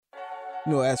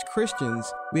As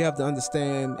Christians, we have to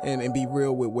understand and be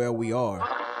real with where we are.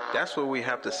 That's what we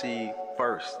have to see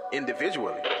first,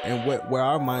 individually. And where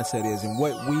our mindset is and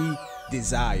what we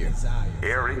desire.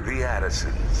 Airing the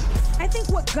Addisons. I think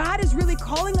what God is really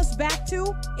calling us back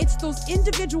to, it's those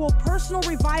individual personal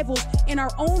revivals in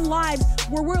our own lives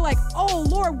where we're like, oh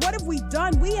Lord, what have we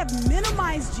done? We have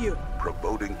minimized you.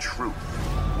 Promoting truth,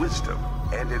 wisdom,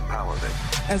 and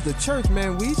empowerment. As the church,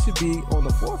 man, we should be on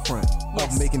the forefront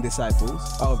of making disciples,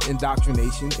 of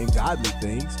indoctrination and godly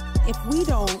things. If we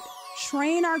don't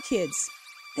train our kids,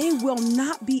 they will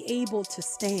not be able to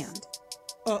stand.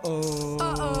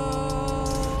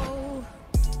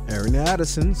 Airing the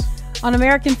Addisons. On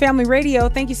American Family Radio,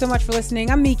 thank you so much for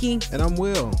listening. I'm Meeke. And I'm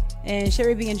Will. And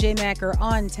Sherry B and J Mac are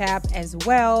on tap as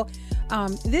well.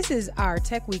 This is our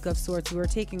tech week of sorts. We're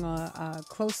taking a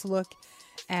close look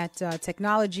at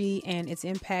technology and its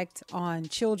impact on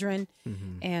children,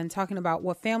 and talking about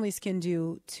what families can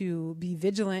do to be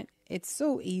vigilant. It's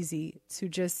so easy to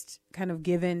just kind of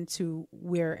give in to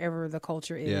wherever the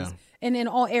culture is. Yeah. And in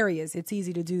all areas, it's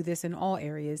easy to do this in all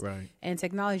areas. Right. And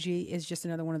technology is just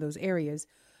another one of those areas.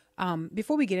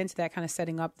 Before we get into that, kind of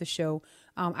setting up the show,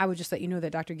 I would just let you know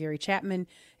that Dr. Gary Chapman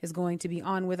is going to be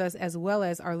on with us, as well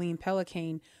as Arlene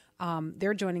Pellicane.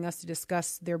 They're joining us to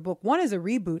discuss their book. One is a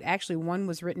reboot. Actually, one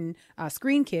was written,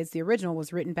 Screen Kids. The original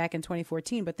was written back in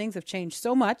 2014, but things have changed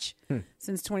so much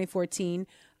since 2014.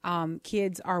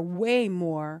 Kids are way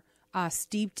more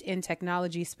steeped in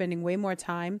technology, spending way more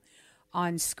time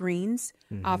on screens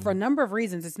for a number of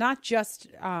reasons. It's not just,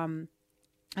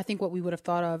 I think, what we would have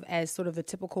thought of as sort of the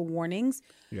typical warnings.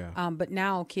 Yeah. But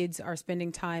now kids are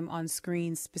spending time on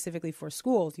screens specifically for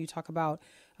schools. You talk about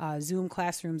Zoom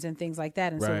classrooms and things like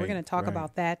that. And so we're going to talk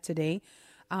about that today.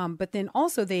 But then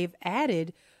also they've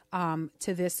added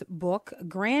to this book,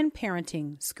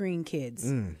 grandparenting screen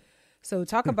kids. So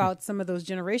talk about some of those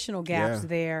generational gaps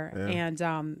there. Yeah.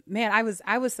 And man, I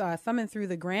was thumbing through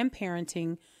the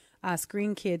grandparenting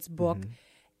screen kids book,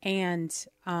 and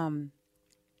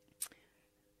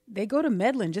they go to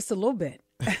meddling just a little bit.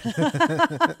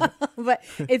 But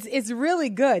it's really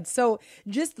good. So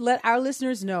just let our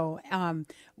listeners know,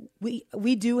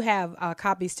 we do have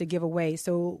copies to give away.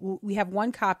 So we have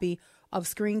one copy of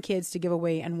Screen Kids to give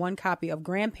away and one copy of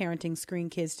Grandparenting Screen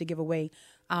Kids to give away,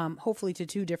 hopefully to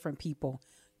two different people.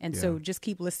 And so just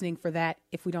keep listening for that.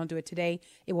 If we don't do it today,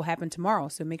 it will happen tomorrow.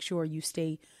 So make sure you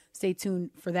stay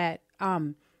tuned for that.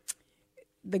 The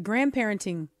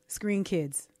Grandparenting Screen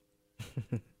Kids.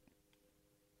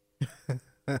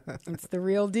 It's the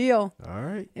real deal. All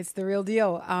right. It's the real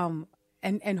deal.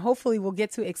 And hopefully we'll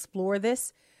get to explore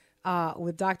this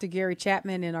with Dr. Gary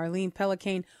Chapman and Arlene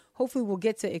Pellicane. Hopefully we'll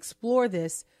get to explore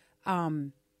this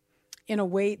in a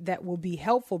way that will be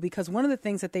helpful, because one of the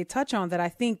things that they touch on that I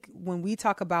think when we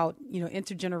talk about,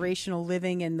 intergenerational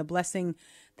living and the blessing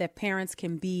that grandparents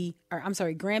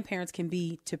can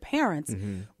be to parents,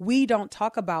 we don't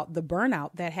talk about the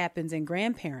burnout that happens in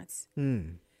grandparents.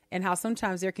 And how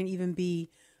sometimes there can even be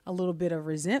a little bit of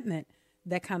resentment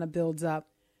that kind of builds up.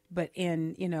 But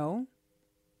in,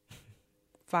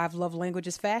 5 love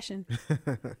languages fashion,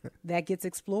 that gets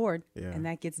explored and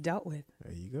that gets dealt with.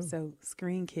 There you go. So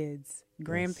Screen Kids,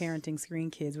 grandparenting Screen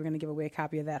Kids. We're going to give away a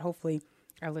copy of that. Hopefully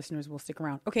our listeners will stick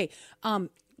around. Okay. Can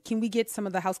we get some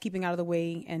of the housekeeping out of the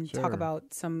way and talk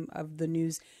about some of the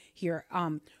news here?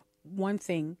 One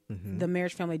thing, the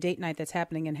marriage family date night that's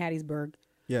happening in Hattiesburg.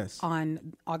 Yes.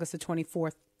 On August the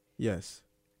 24th. Yes.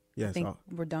 I think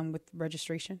we're done with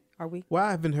registration. Are we? Well,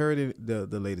 I haven't heard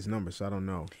the latest number, so I don't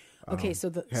know. Okay,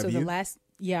 the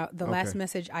last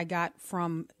message I got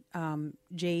from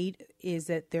Jade is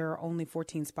that there are only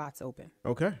 14 spots open.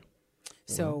 Okay.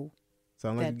 So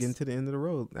sound like you're getting to the end of the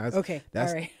road. All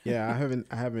right. Yeah, I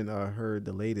haven't heard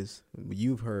the latest.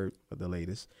 You've heard the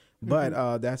latest,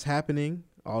 but that's happening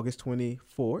August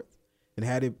 24th in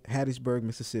Hattiesburg,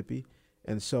 Mississippi.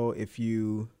 And so if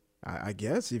you, I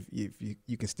guess if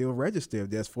you can still register, if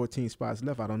there's 14 spots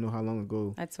left. I don't know how long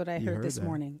ago. That's what I heard this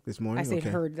morning. This morning? I said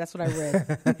heard. That's what I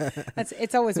read.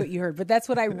 It's always what you heard, but that's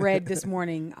what I read this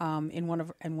morning in one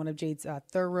of Jade's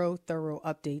thorough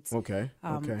updates. Okay.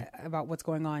 About what's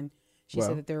going on. She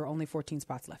said that there are only 14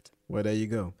 spots left. Well, there you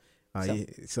go.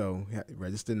 So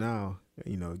register now.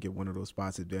 Get one of those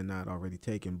spots if they're not already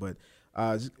taken. But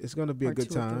it's going to be a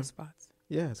good time. Of those spots.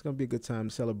 Yeah, it's going to be a good time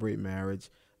to celebrate marriage,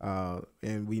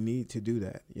 and we need to do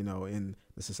that, in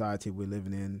the society we're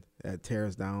living in that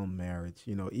tears down marriage.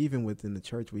 Even within the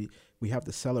church, we have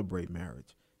to celebrate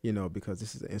marriage, because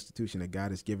this is an institution that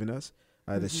God has given us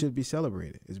that should be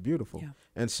celebrated. It's beautiful. Yeah.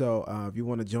 And so if you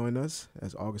want to join us,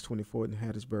 as August 24th in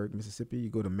Hattiesburg, Mississippi, you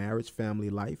go to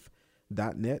marriagefamilylife.org.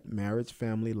 marriagefamilylife.net,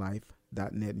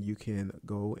 marriagefamilylife.net, and you can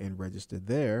go and register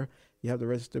there. You have to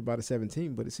register by the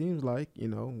 17th, but it seems like,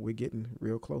 we're getting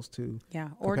real close to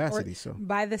capacity. So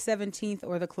by the 17th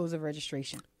or the close of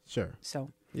registration. Sure.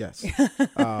 So yes.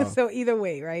 So either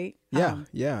way, right? Yeah.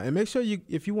 And make sure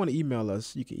if you want to email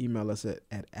us, you can email us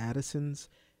at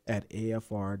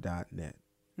addisons@afr.net.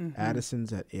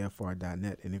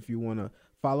 Addisons@afr.net. And if you want to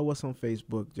follow us on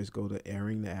Facebook, just go to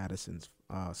Airing the Addisons,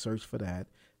 search for that,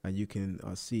 and you can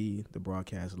see the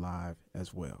broadcast live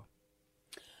as well.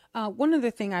 One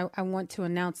other thing I want to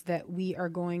announce that we are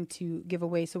going to give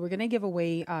away. So we're going to give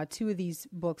away 2 of these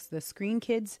books, the Screen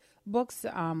Kids books,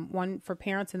 one for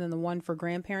parents and then the one for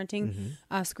grandparenting,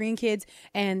 Screen Kids.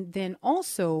 And then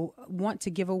also want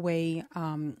to give away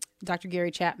Dr.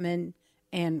 Gary Chapman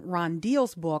and Ron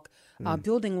Deal's book,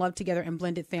 Building Love Together in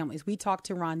Blended Families. We talked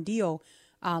to Ron Deal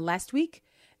last week,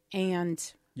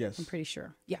 and yes, I'm pretty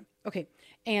sure. Yeah. Okay.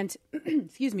 And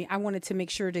excuse me, I wanted to make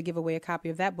sure to give away a copy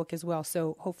of that book as well.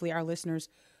 So hopefully our listeners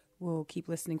will keep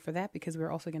listening for that, because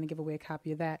we're also going to give away a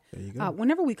copy of that. There you go.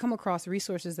 Whenever we come across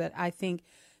resources that I think,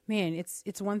 man,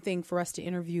 it's one thing for us to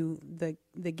interview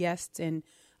the guests, and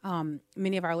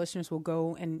many of our listeners will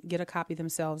go and get a copy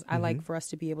themselves. I like for us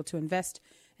to be able to invest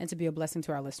and to be a blessing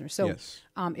to our listeners. So yes.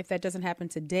 If that doesn't happen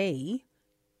today,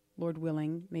 Lord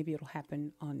willing, maybe it'll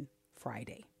happen on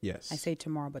Friday. Yes. I say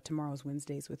tomorrow, but tomorrow's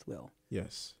Wednesdays with Will.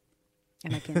 Yes.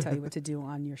 And I can't tell you what to do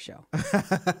on your show.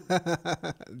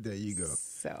 There you go.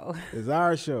 So it's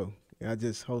our show. I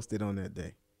just hosted on that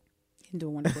day. You can do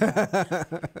a wonderful job.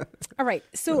 All right.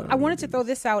 So I wanted to throw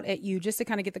this out at you just to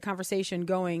kind of get the conversation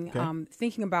going,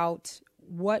 thinking about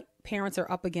what parents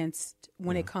are up against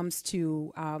when it comes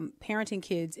to parenting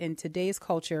kids in today's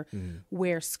culture,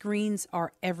 where screens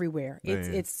are everywhere.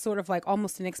 It's sort of like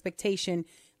almost an expectation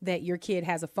that your kid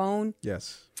has a phone.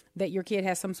 Yes. That your kid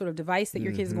has some sort of device that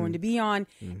your kid is going to be on,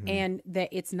 and that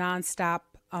it's nonstop,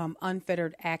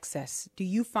 unfettered access. Do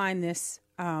you find this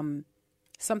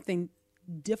something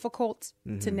difficult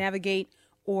to navigate,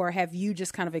 or have you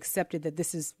just kind of accepted that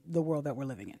this is the world that we're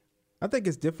living in? I think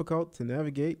it's difficult to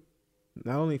navigate,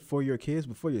 not only for your kids,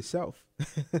 but for yourself,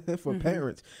 for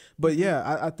parents. But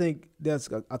I think there's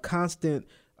a constant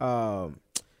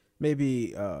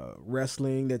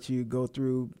wrestling that you go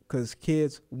through, because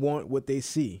kids want what they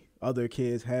see other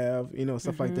kids have,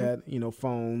 stuff like that,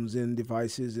 phones and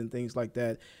devices and things like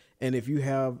that. And if you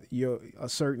have a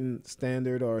certain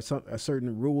standard or a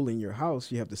certain rule in your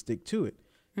house, you have to stick to it.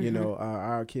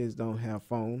 Our kids don't have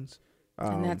phones.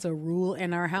 And that's a rule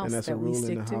in our house. And that's a rule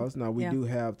in the house. Now, we do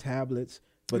have tablets,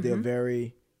 but they're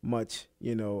very much,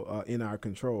 in our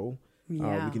control.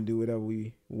 Yeah. We can do whatever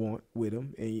we want with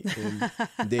them, and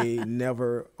they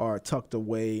never are tucked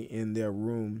away in their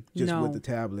room just with the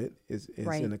tablet. It's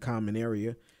in a common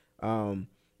area, and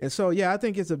so I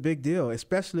think it's a big deal,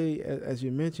 especially as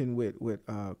you mentioned with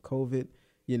COVID,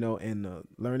 and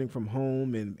learning from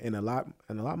home, and a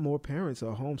lot more parents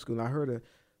are homeschooling.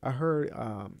 I heard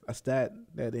a stat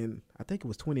that I think it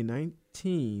was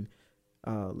 2019.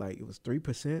 Like it was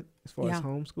 3% as far as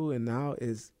homeschool, and now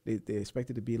they expect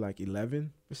it to be like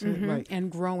 11%,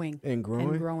 and growing.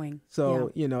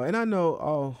 So and I know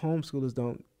all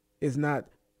homeschoolers is not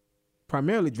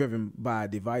primarily driven by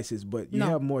devices, but you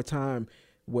have more time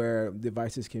where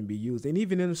devices can be used, and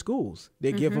even in the schools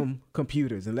they give them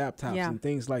computers and laptops and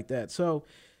things like that. So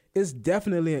it's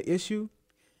definitely an issue.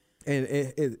 And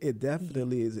it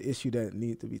definitely is an issue that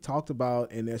needs to be talked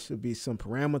about, and there should be some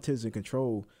parameters and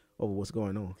control over what's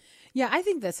going on. Yeah, I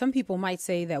think that some people might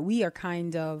say that we are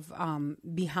kind of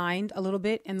behind a little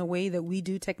bit in the way that we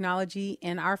do technology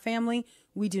in our family.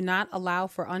 We do not allow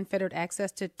for unfettered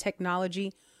access to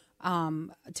technology, to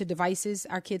devices.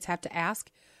 Our kids have to ask.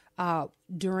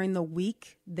 During the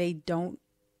week, they're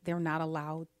not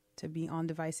allowed to be on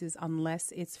devices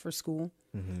unless it's for school.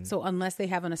 So unless they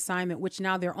have an assignment, which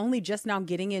now they're only just now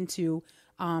getting into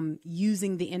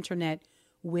using the internet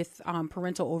with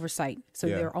parental oversight. So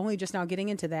they're only just now getting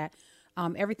into that.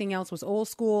 Everything else was old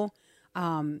school,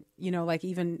 like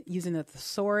even using a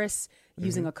thesaurus,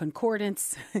 using a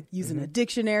concordance, using a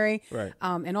dictionary. Right.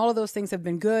 And all of those things have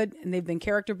been good, and they've been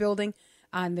character building.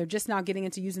 And they're just now getting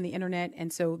into using the internet.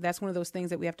 And so that's one of those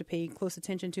things that we have to pay close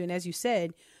attention to. And as you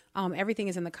said, everything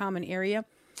is in the common area.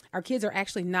 Our kids are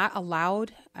actually not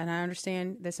allowed, and I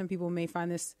understand that some people may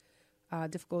find this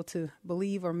difficult to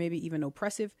believe or maybe even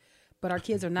oppressive, but our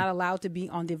kids are not allowed to be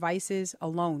on devices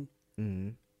alone.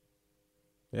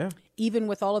 Yeah. Even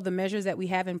with all of the measures that we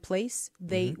have in place,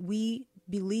 we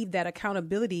believe that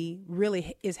accountability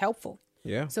really is helpful.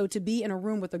 Yeah. So to be in a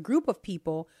room with a group of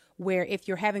people where if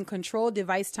you're having controlled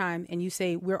device time and you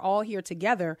say we're all here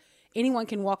together anyone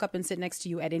can walk up and sit next to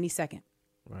you at any second.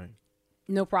 Right.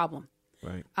 No problem.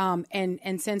 Right.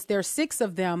 And since there's 6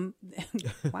 of them,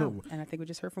 wow, and I think we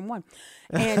just heard from one.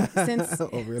 And yeah,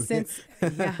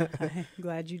 I'm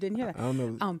glad you didn't hear that. I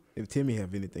don't know if Timmy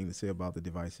have anything to say about the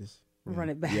devices. Run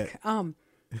it back.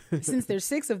 Since there's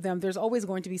 6 of them, there's always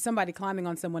going to be somebody climbing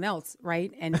on someone else,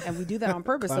 right? And we do that on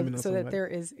purpose so that there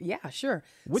is,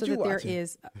 there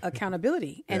is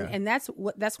accountability. And that's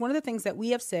one of the things that we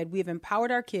have said. We have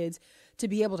empowered our kids to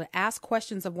be able to ask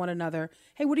questions of one another.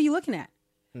 Hey, what are you looking at?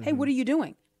 Mm-hmm. Hey, what are you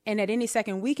doing? And at any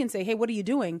second we can say, hey, what are you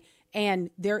doing? And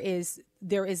there is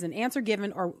an answer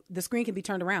given, or the screen can be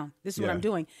turned around. This is what I'm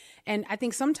doing. And I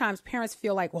think sometimes parents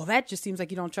feel like, well, that just seems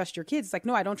like you don't trust your kids. It's like,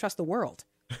 no, I don't trust the world.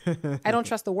 I don't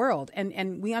trust the world.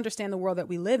 And we understand the world that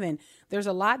we live in. There's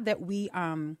a lot that we,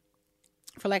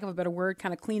 for lack of a better word,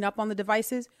 kind of clean up on the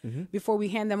devices before we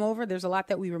hand them over. There's a lot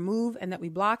that we remove and that we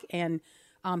block and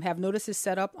have notices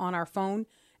set up on our phone.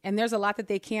 And there's a lot that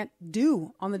they can't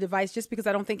do on the device just because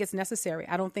I don't think it's necessary.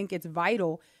 I don't think it's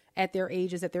vital at their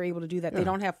ages that they're able to do that. They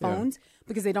don't have phones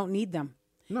because they don't need them.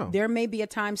 No. There may be a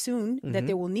time soon that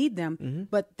they will need them,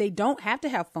 but they don't have to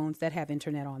have phones that have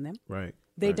internet on them. Right.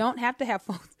 They don't have to have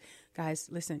phones. Guys,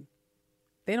 listen,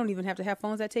 they don't even have to have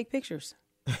phones that take pictures.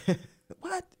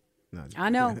 What? No, I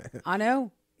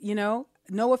know. You know,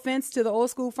 no offense to the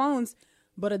old school phones,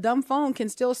 but a dumb phone can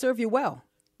still serve you well.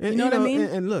 And, you know what I mean?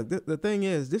 And look, the thing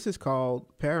is, this is called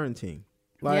parenting.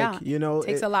 Like, it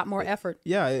takes a lot more effort.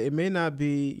 It may not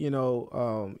be,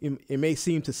 it may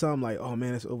seem to some like, oh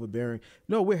man, it's overbearing.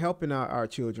 No, we're helping our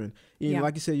children. You know,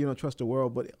 like you said, you don't trust the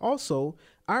world, but also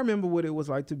I remember what it was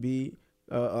like to be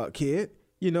a kid,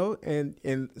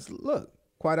 and look,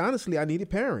 quite honestly, I needed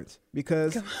parents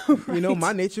because,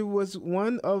 my nature was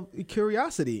one of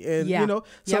curiosity. And,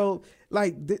 so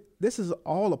like this is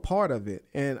all a part of it.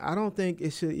 And I don't think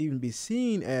it should even be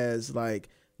seen as like,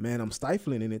 man, I'm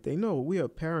stifling anything. No, we are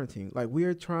parenting. Like we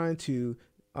are trying to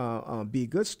be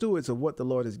good stewards of what the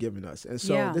Lord has given us. And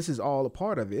so this is all a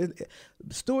part of it.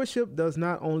 Stewardship does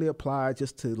not only apply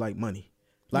just to like money.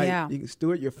 Like you can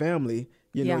steward your family,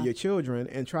 your children,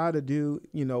 and try to do,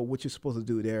 what you're supposed to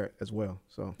do there as well.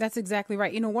 So that's exactly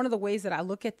right. One of the ways that I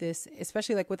look at this,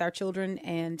 especially like with our children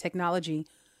and technology,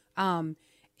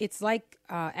 it's like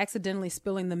accidentally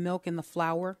spilling the milk in the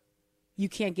flour. You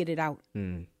can't get it out.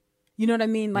 Mm. You know what I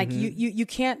mean? Like you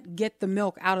can't get the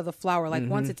milk out of the flour. Like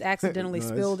once it's accidentally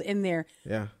spilled in there,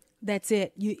 that's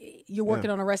it. You're working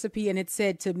on a recipe and it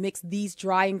said to mix these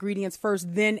dry ingredients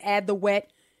first, then add the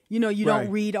wet. You don't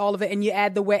read all of it and you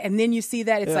add the wet and then you see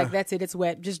that it's like, that's it. It's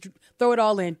wet. Just throw it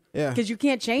all in because you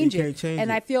can't change it.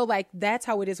 I feel like that's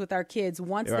how it is with our kids.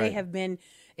 Once they have been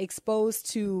exposed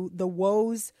to the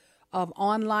woes of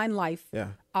online life,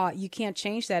 you can't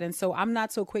change that. And so I'm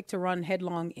not so quick to run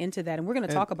headlong into that. And we're going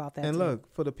to talk about that. And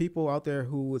look, for the people out there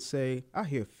who would say, I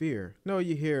hear fear. No,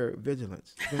 you hear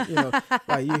vigilance.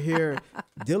 Like you hear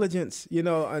diligence,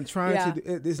 and trying to,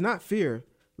 it's not fear.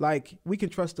 Like we can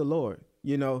trust the Lord,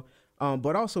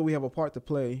 but also we have a part to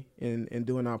play in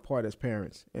doing our part as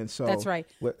parents. And so that's right.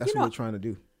 That's what we're trying to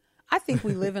do. I think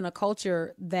we live in a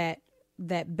culture that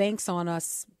banks on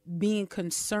us being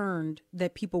concerned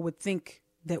that people would think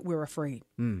that we're afraid,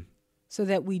 so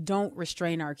that we don't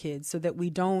restrain our kids, so that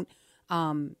we don't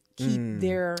keep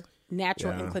their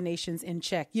natural inclinations in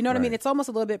check. You know what I mean? It's almost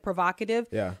a little bit provocative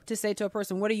to say to a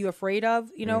person, what are you afraid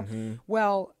of?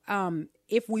 Well,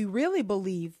 if we really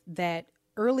believe that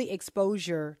early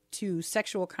exposure to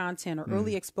sexual content or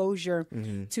early exposure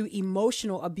to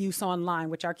emotional abuse online,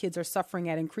 which our kids are suffering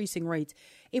at increasing rates,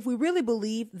 if we really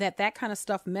believe that kind of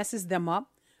stuff messes them up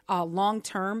long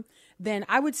term, then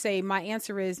I would say my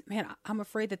answer is, man, I'm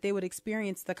afraid that they would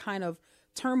experience the kind of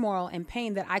turmoil and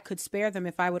pain that I could spare them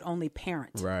if I would only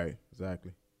parent. Right,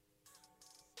 exactly.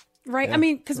 Right. Yeah. I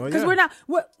mean, because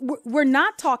we're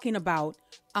not talking about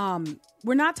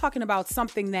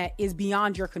something that is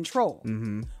beyond your control.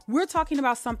 Mm-hmm. We're talking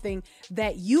about something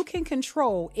that you can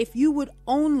control if you would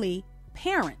only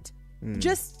parent.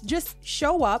 Just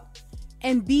show up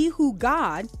and be who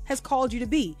God has called you to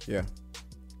be. Yeah.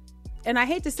 And I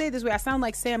hate to say it this way, I sound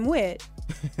like Sam Witt,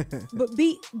 but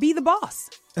be the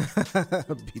boss. Be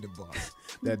the boss.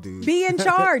 That dude. Be in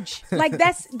charge. Like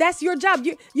that's your job.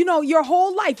 Your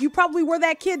whole life, you probably were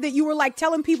that kid that you were like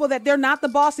telling people that they're not the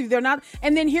boss, if they're not.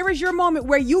 And then here is your moment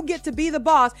where you get to be the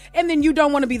boss, and then you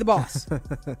don't want to be the boss.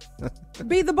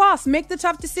 Be the boss. Make the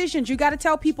tough decisions. You got to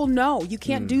tell people no. You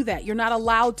can't do that. You're not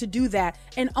allowed to do that,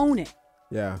 and own it.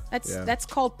 Yeah. That's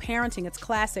called parenting. It's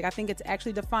classic. I think it's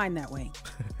actually defined that way.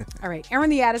 All right. Aaron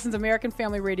the Addisons, American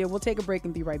Family Radio. We'll take a break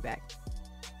and be right back.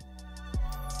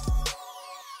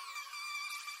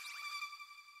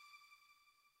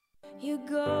 You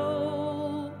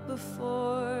go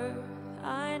before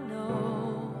I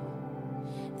know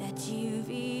that you've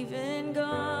even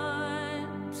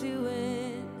gone to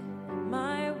win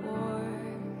my war.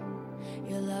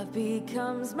 Your love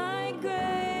becomes my greatest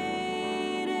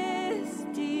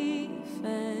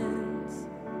defense.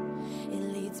 It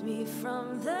leads me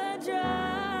from the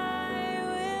dry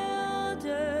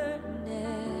wilderness,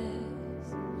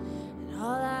 and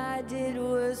all I did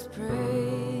was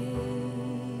praise.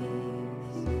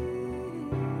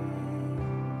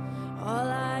 All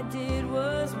I did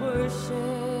was worship.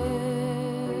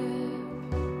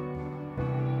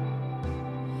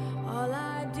 All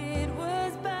I did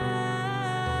was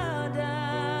bow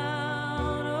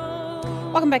down.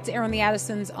 Oh. Welcome back to Aaron the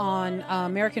Addisons on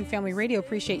American Family Radio.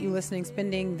 Appreciate you listening,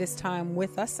 spending this time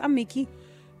with us. I'm Meeke.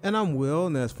 And I'm Will,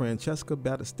 and that's Francesca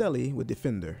Battistelli with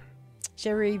Defender.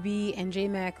 Sherry B and J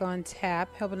Mac on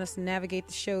tap, helping us navigate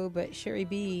the show, but Sherry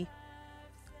B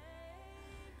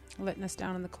letting us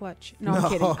down in the clutch. No, I'm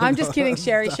kidding. I'm just kidding,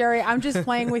 Sherry. Sherry, I'm just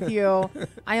playing with you.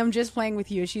 I am just playing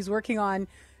with you. She's working on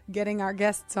getting our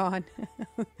guests on.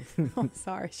 I'm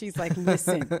sorry. She's like,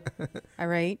 listen. All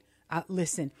right.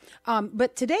 Listen.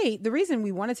 But today, the reason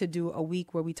we wanted to do a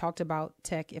week where we talked about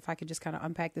tech, if I could just kind of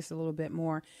unpack this a little bit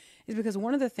more, is because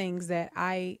one of the things that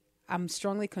I'm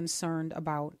strongly concerned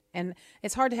about, and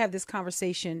it's hard to have this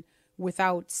conversation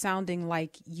without sounding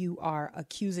like you are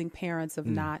accusing parents of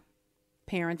not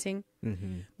parenting,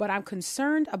 but I'm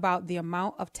concerned about the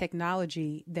amount of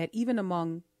technology that even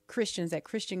among Christians, that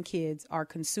Christian kids are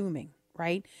consuming,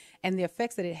 right? And the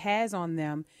effects that it has on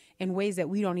them in ways that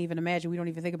we don't even imagine, we don't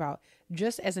even think about.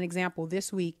 Just as an example,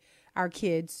 this week, our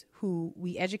kids who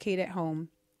we educate at home,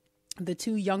 the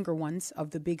two younger ones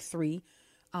of the big three,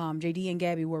 JD and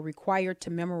Gabby, were required to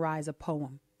memorize a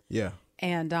poem. Yeah.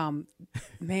 And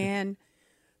man,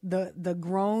 the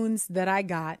groans that I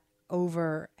got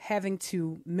over having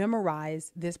to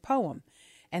memorize this poem.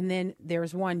 And then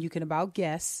there's one you can about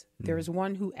guess. There's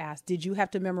one who asked, did you have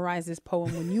to memorize this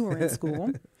poem when you were in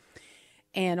school?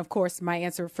 And of course, my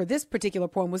answer for this particular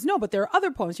poem was no, but there are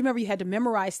other poems. You remember you had to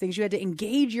memorize things. You had to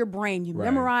engage your brain. You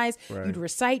memorize, you'd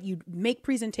recite, you'd make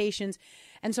presentations.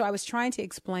 And so I was trying to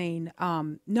explain,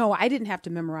 no, I didn't have to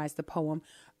memorize the poem.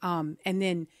 And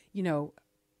then,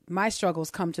 my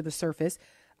struggles come to the surface,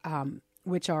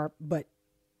 which are,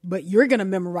 but you're going to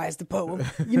memorize the poem.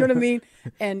 You know what I mean?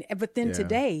 But then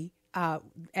today,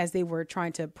 as they were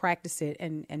trying to practice it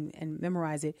and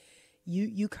memorize it,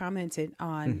 you commented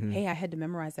on, hey, I had to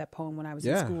memorize that poem when I was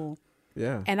in school.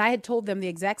 Yeah. And I had told them the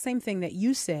exact same thing that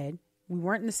you said. We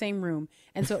weren't in the same room.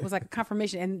 And so it was like a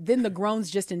confirmation. And then the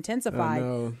groans just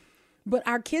intensified. But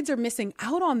our kids are missing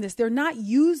out on this. They're not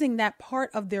using that part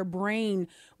of their brain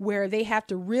where they have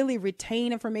to really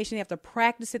retain information. They have to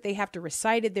practice it. They have to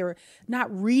recite it. They're not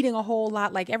reading a whole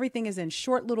lot. Like everything is in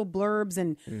short little blurbs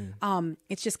and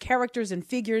it's just characters and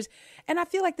figures. And I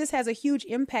feel like this has a huge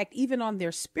impact even on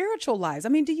their spiritual lives. I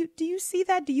mean, do you see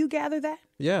that? Do you gather that?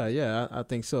 Yeah, I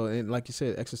think so. And like you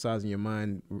said, exercising your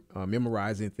mind,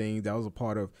 memorizing things, that was a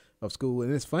part of school.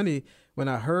 And it's funny, when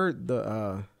I heard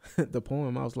the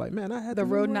poem, I was like, man, I had The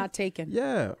Road Not Taken.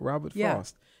 Yeah, Robert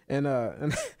Frost. And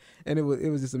it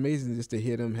was just amazing just to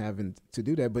hear them having to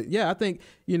do that. But yeah, I think,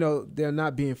 they're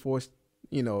not being forced,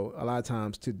 a lot of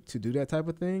times to do that type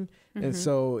of thing. And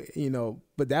so,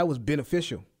 but that was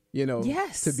beneficial,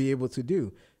 to be able to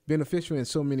do. Beneficial in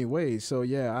so many ways. So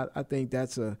yeah, I think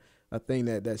that's a thing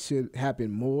that should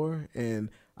happen more. And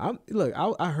I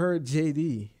heard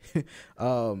JD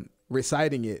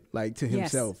reciting it like to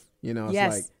himself. It's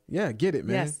like, yeah, get it,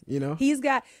 man. Yes. He's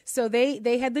got, so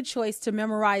they had the choice to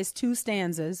memorize 2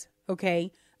 stanzas.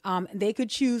 Okay. They could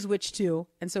choose which 2.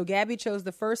 And so Gabby chose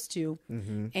the first 2.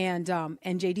 And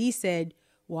JD said,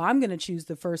 well, I'm going to choose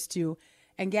the first 2.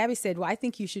 And Gabby said, well, I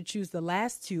think you should choose the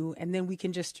last 2. And then we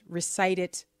can just recite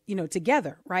it,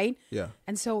 together. Right. Yeah.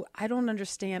 And so I don't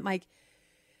understand, like,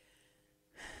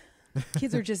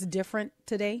 kids are just different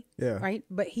today. Yeah. Right.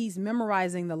 But he's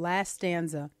memorizing the last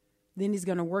stanza. Then he's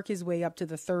going to work his way up to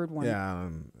the third one. Yeah.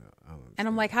 And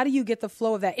I'm like, how do you get the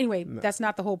flow of that? Anyway, that's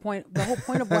not the whole point. The whole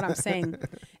point of what I'm saying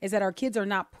is that our kids are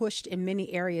not pushed in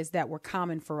many areas that were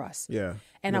common for us. Yeah.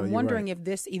 And I'm wondering if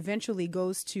this eventually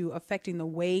goes to affecting the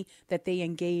way that they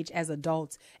engage as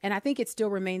adults. And I think it still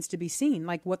remains to be seen,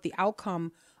 like what the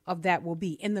outcome of that will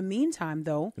be. In the meantime,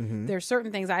 though, there are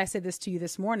certain things. I said this to you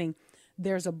this morning.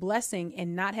 There's a blessing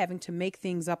in not having to make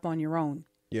things up on your own.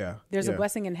 Yeah. There's a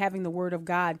blessing in having the word of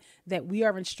God, that we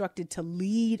are instructed to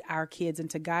lead our kids and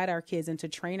to guide our kids and to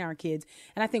train our kids.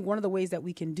 And I think one of the ways that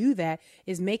we can do that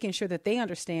is making sure that they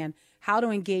understand how to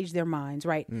engage their minds,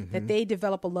 right? That they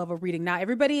develop a love of reading. Now,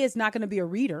 everybody is not going to be a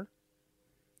reader.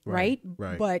 right?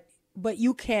 Right. But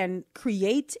you can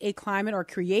create a climate or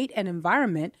create an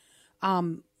environment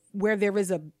where there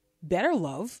is a better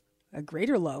love, a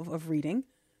greater love of reading,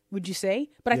 would you say?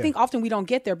 But I think often we don't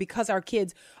get there because our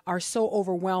kids are so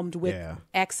overwhelmed with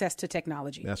access to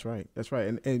technology. That's right.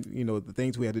 And you know, the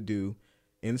things we had to do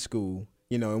in school,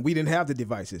 you know, and we didn't have the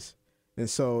devices. And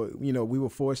so, you know, we were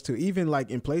forced to, even like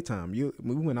in playtime,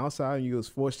 we went outside and you was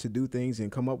forced to do things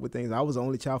and come up with things. I was the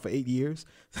only child for 8 years.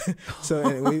 So,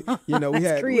 and we, you know, we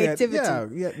had creativity.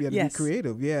 We had to be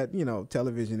creative. We had, you know,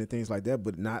 television and things like that,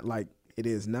 but not like it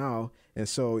is now. And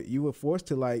so you were forced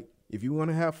to, like, if you want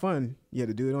to have fun, you had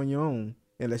to do it on your own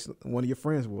unless one of your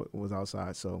friends was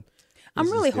outside. So I'm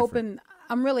really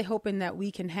hoping that we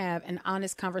can have an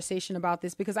honest conversation about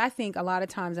this, because I think a lot of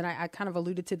times, and I kind of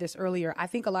alluded to this earlier, I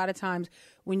think a lot of times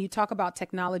when you talk about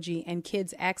technology and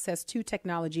kids' access to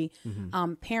technology,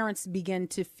 parents begin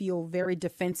to feel very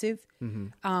defensive.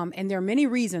 And there are many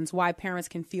reasons why parents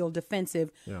can feel defensive.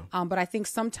 But I think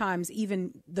sometimes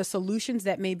even the solutions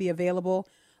that may be available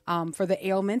for the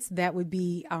ailments that would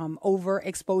be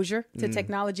overexposure to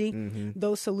technology,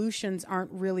 those solutions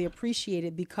aren't really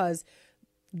appreciated because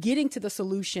getting to the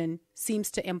solution seems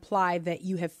to imply that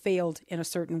you have failed in a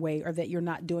certain way or that you're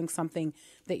not doing something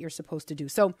that you're supposed to do.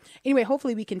 So anyway,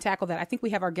 hopefully we can tackle that. I think we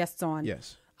have our guests on.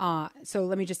 Yes. So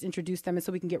let me just introduce them and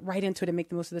so we can get right into it and make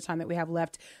the most of the time that we have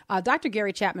left. Dr.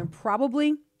 Gary Chapman,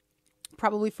 probably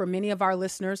for many of our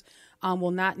listeners,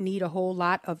 will not need a whole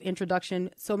lot of introduction.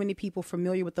 So many people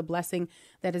familiar with the blessing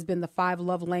that has been the 5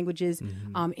 love languages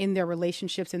in their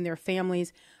relationships, in their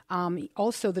families.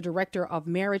 Also the director of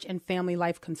Marriage and Family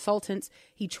Life Consultants.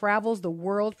 He travels the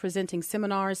world presenting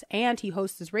seminars, and he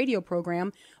hosts his radio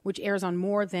program, which airs on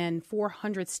more than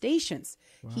 400 stations.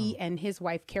 Wow. He and his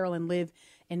wife, Carolyn, live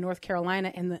in North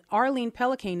Carolina. And Arlene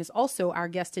Pellicane is also our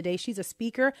guest today. She's a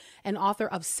speaker and author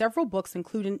of several books,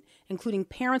 including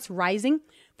Parents Rising,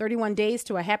 31 Days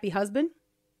to a Happy Husband.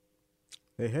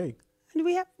 Hey.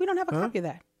 We don't have a copy of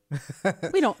that.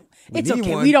 We don't. It's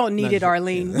okay. One. We don't need it,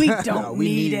 Arlene. We don't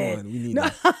need it. We need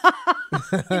it.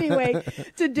 Anyway,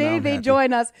 today they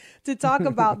join us to talk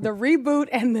about the reboot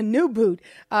and the new boot.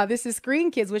 This is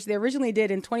Screen Kids, which they originally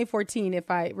did in 2014,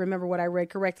 if I remember what I read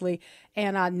correctly.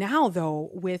 And now,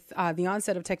 though, with the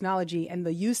onset of technology and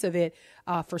the use of it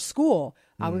for school,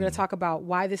 we're going to talk about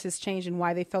why this has changed and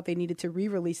why they felt they needed to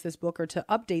re-release this book or to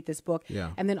update this book.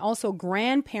 Yeah. And then also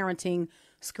grandparenting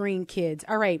Screen Kids.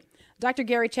 All right. Dr.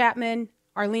 Gary Chapman,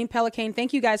 Arlene Pellicane,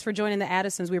 thank you guys for joining the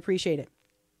Addisons. We appreciate it.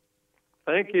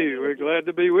 Thank you. We're glad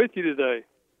to be with you today.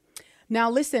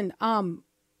 Now, listen,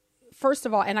 first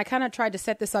of all, and I kind of tried to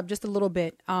set this up just a little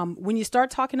bit. When you start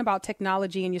talking about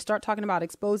technology and you start talking about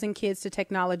exposing kids to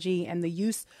technology and the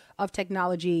use of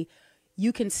technology,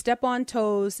 you can step on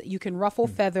toes, you can ruffle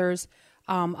feathers.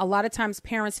 A lot of times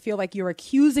parents feel like you're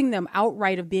accusing them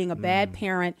outright of being a bad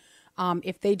parent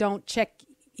if they don't check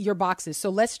your boxes. So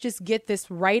let's just get this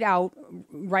right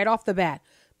off the bat.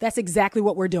 That's exactly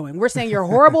what we're doing. We're saying you're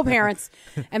horrible parents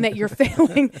and that you're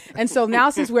failing. And so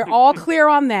now, since we're all clear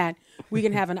on that, we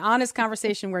can have an honest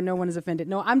conversation where no one is offended.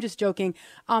 No, I'm just joking.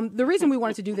 The reason we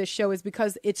wanted to do this show is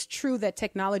because it's true that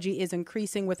technology is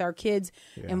increasing with our kids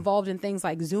involved in things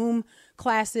like Zoom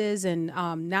classes. And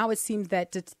now it seems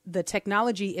that the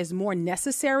technology is more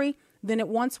necessary than it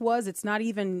once was. It's not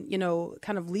even,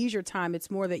 kind of leisure time.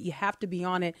 It's more that you have to be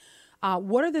on it.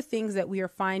 What are the things that we are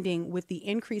finding with the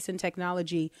increase in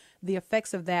technology, the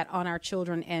effects of that on our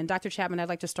children? And Dr. Chapman, I'd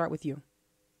like to start with you.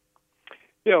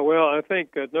 Yeah, well, I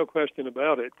think no question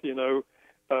about it.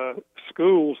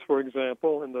 Schools, for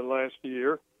example, in the last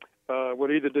year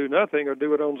would either do nothing or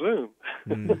do it on Zoom.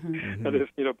 That is,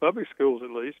 public schools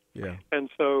at least. Yeah. And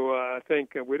so I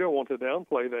think we don't want to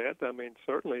downplay that. I mean,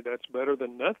 certainly that's better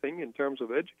than nothing in terms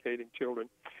of educating children.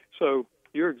 So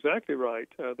you're exactly right.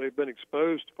 They've been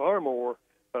exposed far more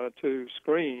to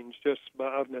screens just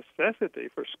by necessity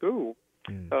for school,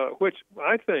 which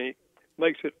I think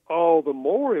makes it all the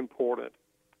more important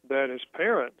that as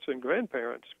parents and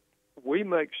grandparents, we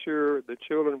make sure the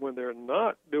children, when they're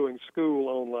not doing school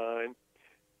online,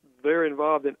 they're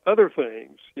involved in other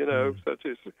things, such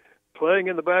as playing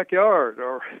in the backyard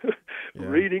or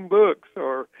reading books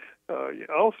or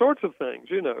all sorts of things,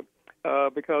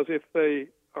 because if they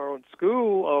are on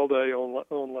school all day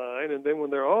online and then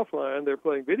when they're offline, they're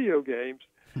playing video games,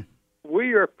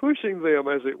 we are pushing them,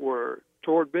 as it were,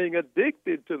 toward being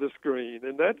addicted to the screen,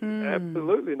 and that's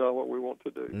absolutely not what we want to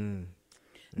do.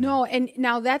 No, and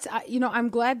now that's, I'm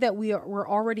glad that we're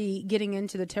already getting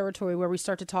into the territory where we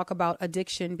start to talk about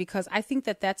addiction, because I think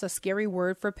that that's a scary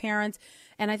word for parents.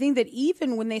 And I think that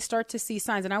even when they start to see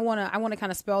signs, and I want to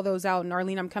kind of spell those out. And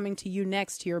Arlene, I'm coming to you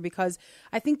next here, because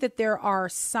I think that there are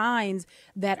signs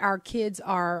that our kids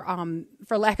are,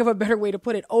 for lack of a better way to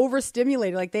put it,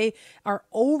 overstimulated, like they are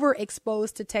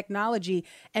overexposed to technology.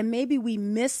 And maybe we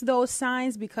miss those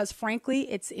signs because,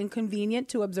 frankly, it's inconvenient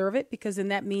to observe it, because then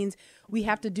that means we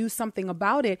have to do something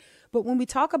about it. But when we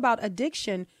talk about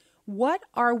addiction, what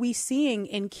are we seeing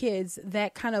in kids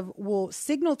that kind of will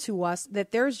signal to us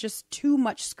that there's just too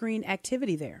much screen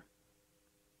activity there?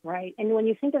 Right. And when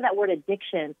you think of that word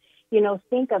addiction,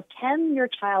 think of, can your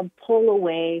child pull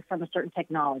away from a certain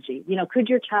technology? Could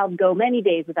your child go many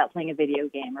days without playing a video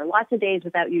game, or lots of days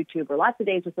without YouTube, or lots of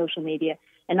days with social media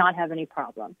and not have any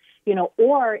problem?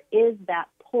 Or is that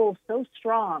pull so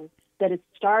strong that it's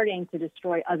starting to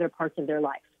destroy other parts of their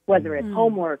life, whether it's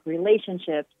homework,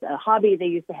 relationships, a hobby they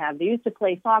used to have. They used to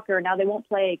play soccer. Now they won't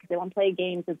play because they want to play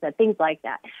games instead, things like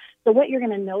that. So what you're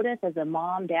going to notice as a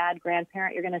mom, dad,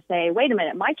 grandparent, you're going to say, wait a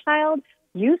minute, my child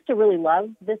used to really love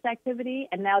this activity,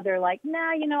 and now they're like,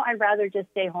 nah, I'd rather just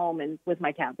stay home and with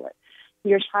my tablet.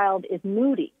 Your child is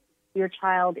moody. Your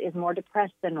child is more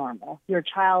depressed than normal. Your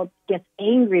child gets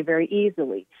angry very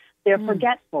easily. They're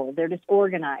forgetful, they're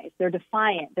disorganized, they're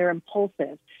defiant, they're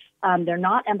impulsive. They're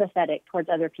not empathetic towards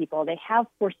other people. They have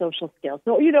poor social skills.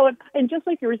 So, and just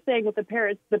like you were saying with the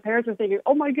parents are thinking,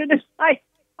 oh my goodness, I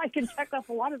can check off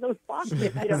a lot of those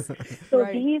boxes. So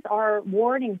right. These are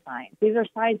warning signs. These are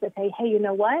signs that say, hey, you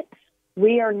know what?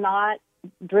 We are not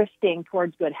drifting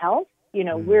towards good health.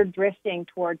 We're drifting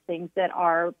towards things that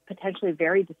are potentially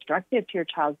very destructive to your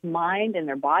child's mind and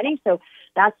their body. So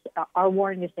that's our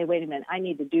warning to say, wait a minute, I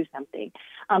need to do something.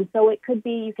 So it could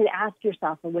be, you could ask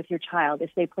yourself with your child, if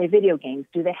they play video games,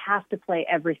 do they have to play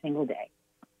every single day?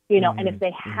 And if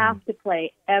they have to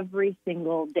play every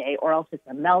single day, or else it's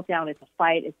a meltdown, it's a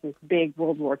fight, it's this big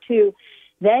World War II,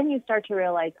 then you start to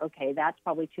realize, okay, that's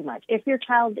probably too much. If your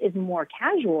child is more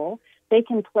casual, they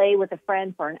can play with a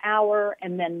friend for an hour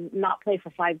and then not play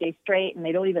for 5 days straight, and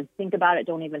they don't even think about it,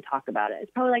 don't even talk about it.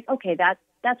 It's probably like, okay,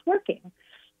 that's working.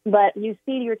 But you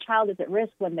see your child is at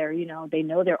risk when they're, they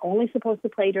know they're only supposed to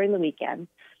play during the weekend,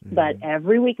 but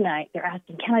every weeknight they're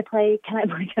asking, can I play? Can I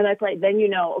play? Can I play? Then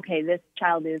okay, this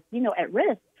child is, at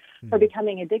risk for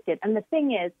becoming addicted. And the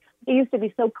thing is, it used to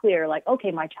be so clear, like,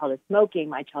 okay, my child is smoking,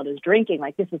 my child is drinking,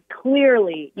 like this is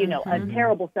clearly, a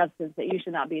terrible substance that you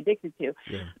should not be addicted to.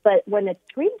 Yeah. But when it's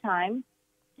screen time,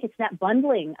 it's that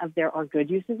bundling of there are good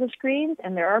uses of screens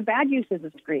and there are bad uses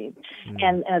of screens.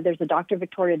 And there's a Dr.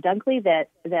 Victoria Dunkley that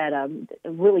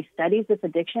really studies this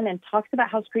addiction and talks about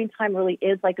how screen time really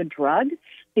is like a drug,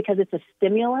 because it's a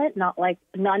stimulant, not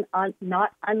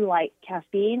unlike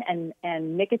caffeine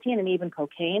and nicotine and even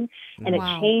cocaine, and it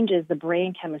changes the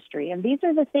brain chemistry. And these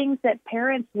are the things that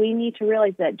parents, we need to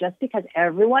realize, that just because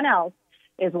everyone else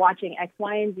is watching X,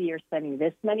 Y, and Z or spending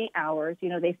this many hours,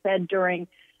 they said during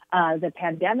the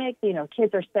pandemic,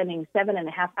 kids are spending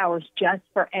 7.5 hours just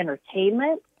for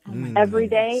entertainment every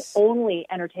day, only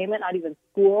entertainment, not even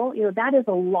school. That is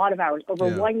a lot of hours. Over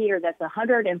 1 year, that's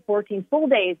 114 full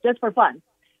days just for fun.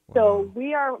 Wow. So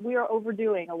we are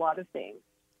overdoing a lot of things.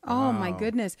 Oh, my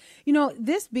goodness.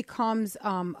 This becomes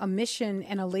a mission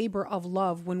and a labor of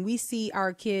love when we see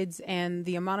our kids and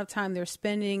the amount of time they're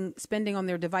spending on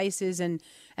their devices and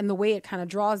the way it kind of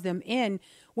draws them in.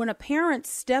 When a parent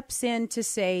steps in to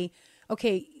say,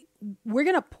 okay, we're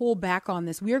going to pull back on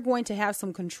this. We are going to have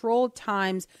some controlled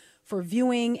times for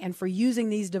viewing and for using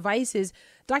these devices.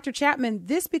 Dr. Chapman,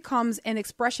 this becomes an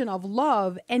expression of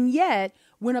love. And yet,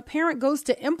 when a parent goes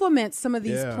to implement some of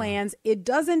these plans, it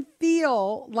doesn't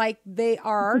feel like they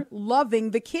are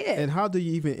loving the kid. And how do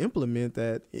you even implement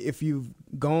that if you've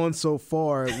gone so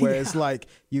far where it's like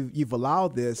you've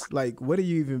allowed this? Like, where do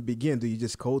you even begin? Do you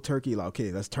just cold turkey? Like,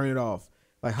 okay, let's turn it off.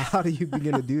 Like, how do you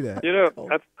begin to do that?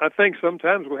 I think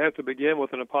sometimes we have to begin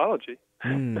with an apology.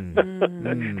 And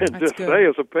just good. say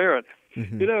as a parent,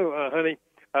 honey,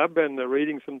 I've been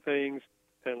reading some things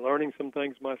and learning some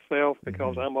things myself,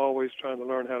 because I'm always trying to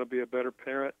learn how to be a better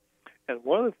parent. And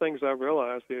one of the things I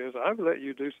realized is I've let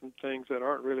you do some things that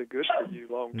aren't really good for you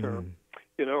long term,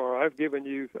 or I've given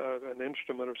you an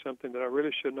instrument or something that I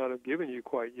really should not have given you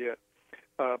quite yet.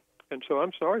 And so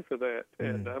I'm sorry for that,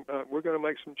 and we're going to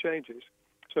make some changes.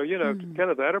 So,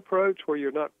 kind of that approach where you're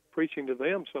not preaching to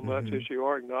them so much as you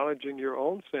are acknowledging your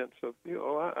own sense of,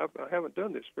 I haven't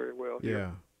done this very well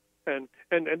here. And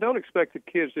don't expect the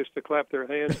kids just to clap their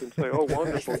hands and say, "Oh,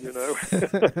 wonderful,"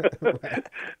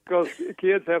 because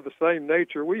kids have the same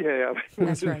nature we have,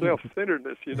 which is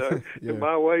self-centeredness. And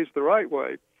my way's the right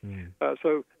way.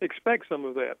 So expect some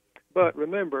of that. But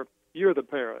remember, you're the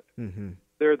parent. Mm-hmm.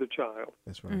 They're the child.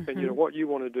 That's right. Mm-hmm. And what you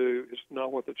want to do is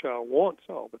not what the child wants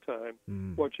all the time.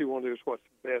 What you want to do is what's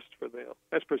best for them.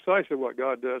 That's precisely what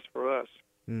God does for us.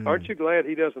 Aren't you glad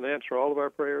He doesn't answer all of our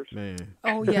prayers? Man.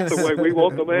 Oh, yes. The way we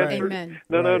want them answered? Amen.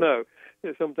 No.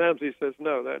 Sometimes He says,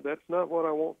 no, that's not what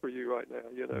I want for you right now,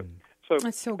 So,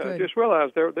 that's so good. Just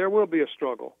realize there will be a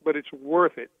struggle, but it's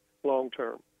worth it long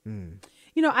term.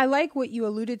 I like what you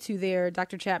alluded to there,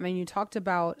 Dr. Chapman. You talked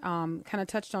about, kind of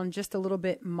touched on just a little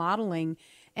bit modeling.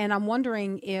 And I'm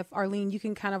wondering if, Arlene, you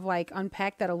can kind of like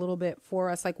unpack that a little bit for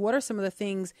us. Like, what are some of the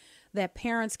things that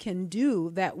parents can do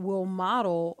that will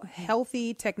model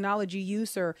healthy technology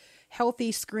use or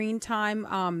healthy screen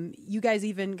time? You guys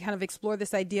even kind of explore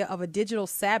this idea of a digital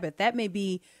Sabbath. That may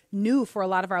be new for a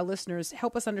lot of our listeners.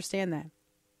 Help us understand that.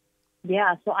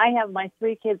 Yeah, so I have my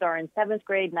 3 kids are in 7th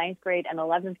grade, 9th grade, and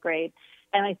 11th grade.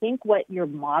 And I think what you're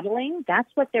modeling, that's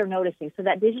what they're noticing. So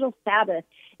that digital Sabbath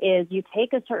is you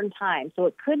take a certain time. So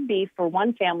it could be for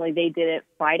one family, they did it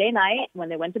Friday night when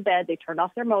they went to bed, they turned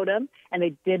off their modem, and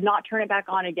they did not turn it back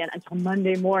on again until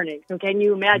Monday morning. So can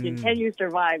you imagine, can you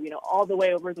survive, all the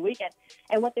way over the weekend?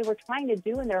 And what they were trying to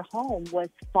do in their home was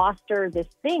foster this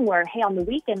thing where, hey, on the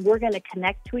weekend, we're going to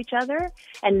connect to each other,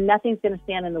 and nothing's going to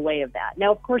stand in the way of that.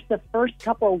 Now, of course, the first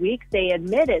couple of weeks, they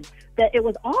admitted that it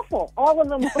was awful. All of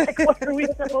them were like, what are we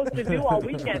supposed to do all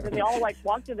weekend? And they all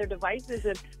walked to their devices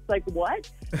and what?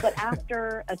 But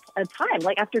after a time,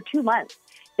 after 2 months,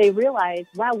 they realized,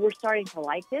 wow, we're starting to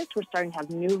like this. We're starting to have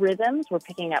new rhythms. We're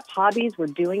picking up hobbies. We're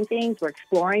doing things. We're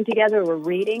exploring together. We're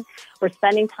reading. We're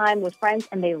spending time with friends.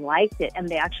 And they liked it. And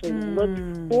they actually looked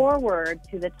forward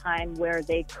to the time where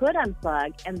they could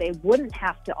unplug and they wouldn't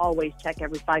have to always check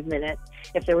every 5 minutes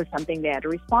if there was something they had to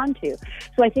respond to.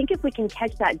 So I think if we can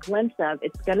catch that glimpse of,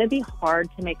 it's going to be hard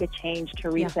to make a change to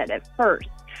reset at first.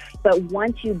 But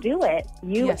once you do it,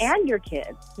 you and your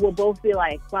kids will both be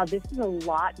like, wow, this is a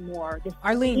lot more. This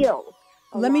Arlene, feels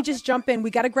let me just jump in.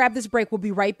 We got to grab this break. We'll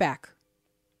be right back.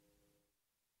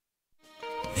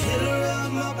 Healer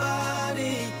of my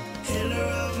body, healer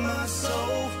of my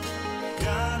soul,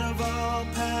 God of all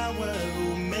power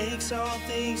who makes all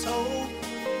things whole.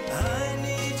 I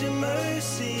need your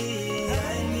mercy,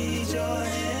 I need your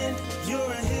hand,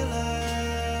 you're a healer.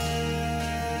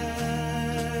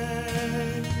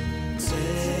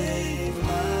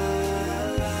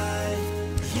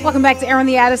 Welcome back to Aaron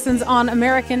the Addisons on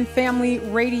American Family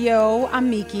Radio. I'm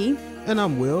Meeke. And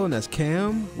I'm Will, and that's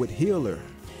Cam with Healer.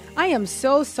 I am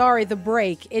so sorry, the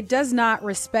break. It does not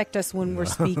respect us when we're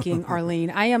speaking, Arlene.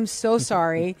 I am so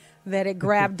sorry that it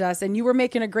grabbed us. And you were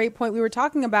making a great point. We were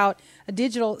talking about a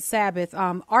digital Sabbath.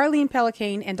 Arlene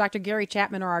Pellicane and Dr. Gary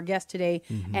Chapman are our guests today,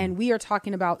 and we are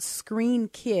talking about Screen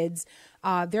Kids,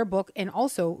 their book, and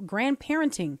also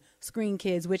grandparenting Screen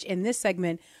Kids, which in this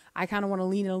segment, I kind of want to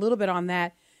lean in a little bit on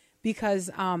that. Because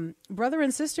brother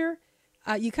and sister,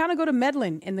 you kind of go to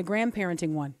meddling in the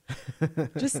grandparenting one.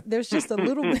 There's just a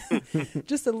little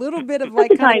bit of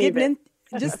kind of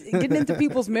getting into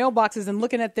people's mailboxes and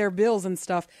looking at their bills and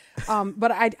stuff.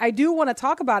 But I do want to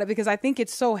talk about it because I think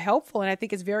it's so helpful and I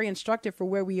think it's very instructive for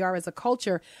where we are as a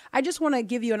culture. I just want to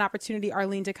give you an opportunity,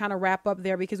 Arlene, to kind of wrap up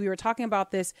there because we were talking about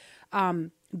this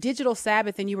digital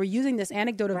Sabbath, and you were using this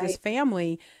anecdote of this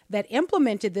family that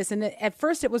implemented this. And at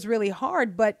first it was really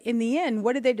hard, but in the end,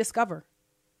 what did they discover?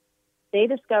 They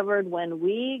discovered when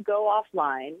we go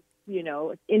offline,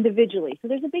 individually. So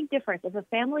there's a big difference. If a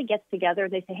family gets together,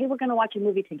 they say, hey, we're going to watch a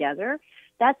movie together.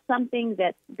 That's something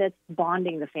that's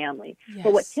bonding the family. Yes.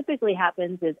 But what typically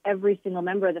happens is every single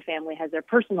member of the family has their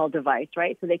personal device,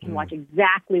 right? So they can watch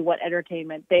exactly what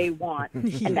entertainment they want.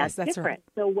 And that's different. Right.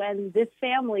 So when this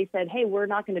family said, hey, we're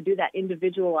not going to do that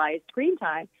individualized screen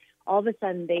time, all of a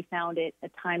sudden they found it a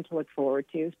time to look forward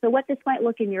to. So what this might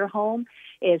look in your home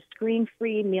is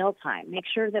screen-free mealtime. Make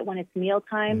sure that when it's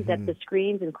mealtime that the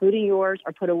screens, including yours,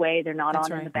 are put away. They're not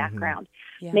on in the background.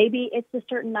 Yeah. Maybe it's a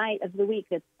certain night of the week.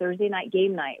 It's Thursday night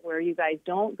game night where you guys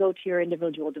don't go to your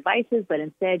individual devices, but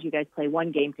instead you guys play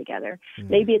one game together.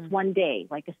 Maybe it's one day,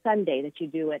 like a Sunday, that you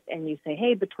do it, and you say,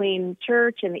 hey, between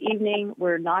church and the evening,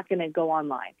 we're not going to go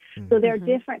online. So there are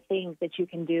different things that you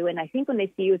can do, and I think when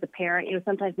they see you as a parent,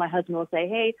 sometimes my husband will say,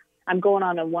 hey, I'm going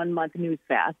on a 1 month news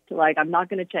fast. I'm not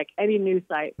going to check any news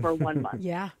site for 1 month.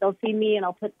 Yeah. They'll see me and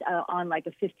I'll put on a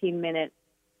 15-minute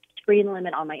screen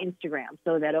limit on my Instagram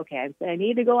so that, okay, I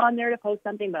need to go on there to post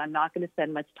something, but I'm not going to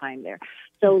spend much time there.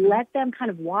 So let them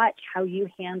kind of watch how you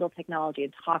handle technology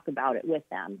and talk about it with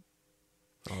them.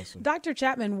 Awesome. Dr.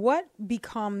 Chapman, what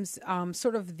becomes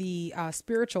sort of the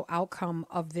spiritual outcome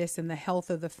of this and the health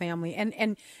of the family?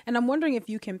 And I'm wondering if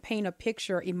you can paint a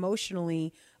picture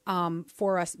emotionally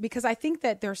for us, because I think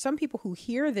that there are some people who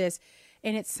hear this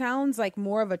and it sounds like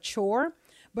more of a chore.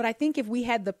 But I think if we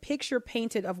had the picture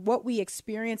painted of what we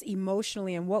experience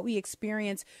emotionally and what we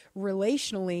experience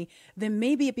relationally, then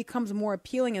maybe it becomes more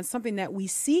appealing and something that we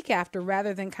seek after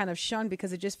rather than kind of shun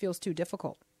because it just feels too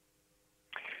difficult.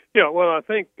 Yeah, well, I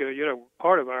think,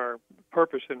 part of our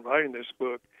purpose in writing this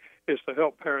book is to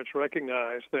help parents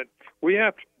recognize that we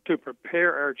have to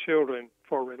prepare our children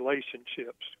for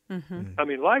relationships. I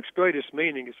mean, life's greatest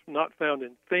meaning is not found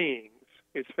in things.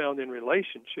 It's found in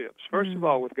relationships. First of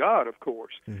all, with God, of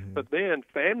course, but then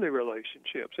family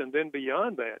relationships, and then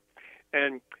beyond that.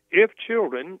 And if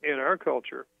children in our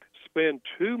culture spend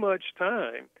too much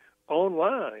time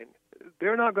online,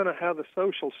 they're not going to have the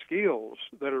social skills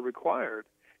that are required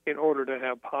in order to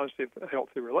have positive,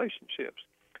 healthy relationships.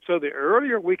 So the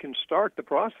earlier we can start the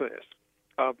process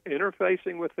of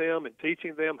interfacing with them and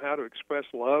teaching them how to express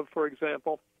love, for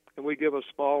example, and we give a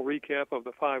small recap of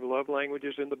the 5 love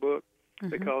languages in the book,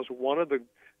 because one of the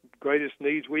greatest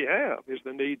needs we have is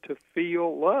the need to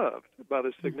feel loved by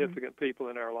the significant people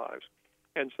in our lives.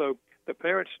 And so the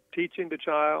parents teaching the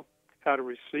child how to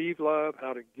receive love,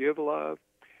 how to give love,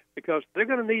 because they're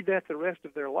going to need that the rest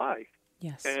of their life.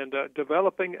 Yes. And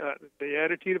developing the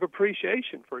attitude of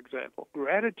appreciation, for example,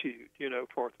 gratitude,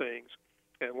 for things.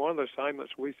 And one of the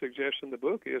assignments we suggest in the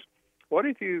book is, what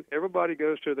if everybody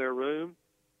goes to their room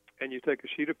and you take a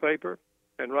sheet of paper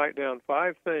and write down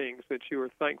 5 things that you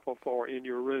are thankful for in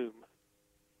your room.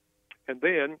 And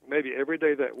then maybe every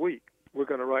day that week, we're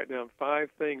going to write down 5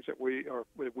 things that we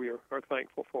are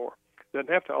thankful for. Doesn't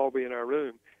have to all be in our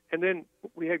room. And then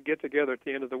we get together at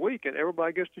the end of the week, and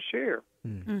everybody gets to share.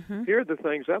 Here are the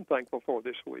things I'm thankful for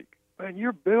this week. And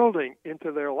you're building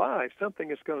into their lives something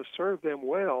that's going to serve them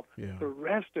well the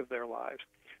rest of their lives.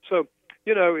 So,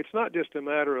 it's not just a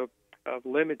matter of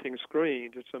limiting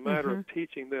screens. It's a matter of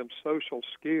teaching them social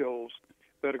skills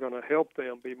that are going to help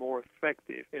them be more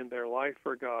effective in their life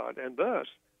for God and thus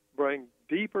bring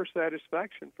deeper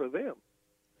satisfaction for them.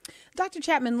 Dr.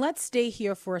 Chapman, let's stay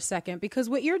here for a second, because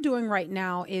what you're doing right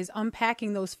now is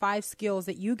unpacking those 5 skills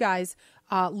that you guys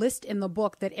list in the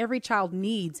book that every child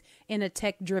needs in a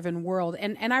tech-driven world.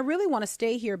 And I really want to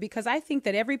stay here because I think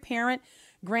that every parent,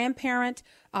 grandparent,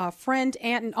 friend,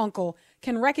 aunt, and uncle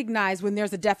can recognize when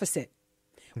there's a deficit.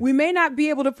 We may not be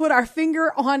able to put our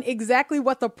finger on exactly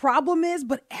what the problem is,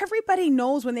 but everybody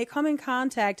knows when they come in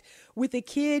contact with a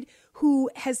kid who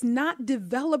has not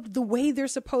developed the way they're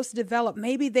supposed to develop.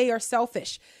 Maybe they are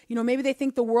selfish. Maybe they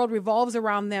think the world revolves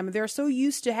around them. They're so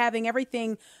used to having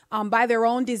everything by their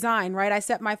own design, right? I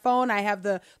set my phone, I have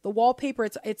the wallpaper.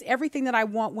 It's everything that I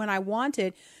want when I want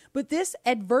it. But this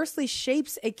adversely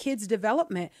shapes a kid's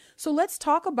development. So let's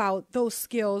talk about those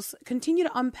skills, continue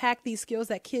to unpack these skills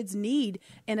that kids need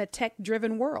in a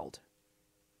tech-driven world.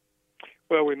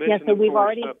 Well, we mentioned so we've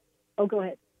already... go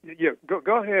ahead. Yeah,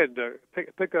 go ahead.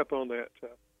 Pick up on that.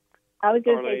 I was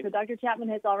going to say, so Dr. Chapman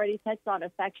has already touched on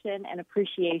affection and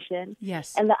appreciation.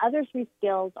 Yes. And the other 3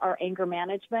 skills are anger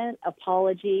management,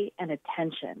 apology, and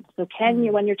attention. So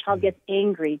when your child gets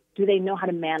angry, do they know how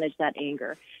to manage that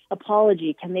anger?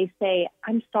 Apology, can they say,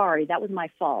 I'm sorry, that was my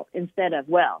fault, instead of,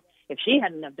 well, if she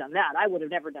hadn't have done that, I would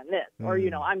have never done this. Or,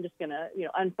 I'm just going to,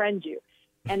 unfriend you.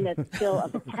 And the skill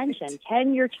of attention.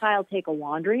 Can your child take a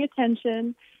wandering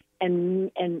attention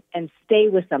and stay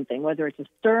with something, whether it's a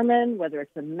sermon, whether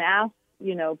it's a math,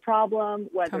 problem,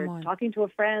 whether it's talking to a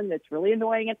friend that's really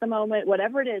annoying at the moment,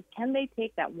 whatever it is, can they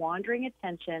take that wandering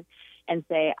attention and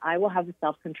say, I will have the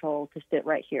self-control to sit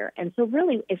right here? And so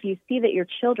really, if you see that your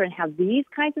children have these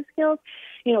kinds of skills,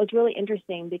 it's really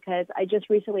interesting because I just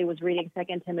recently was reading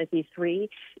 2 Timothy 3,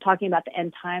 talking about the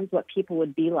end times, what people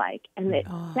would be like. And it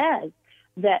says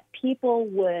that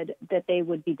they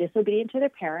would be disobedient to their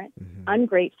parents,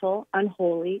 ungrateful,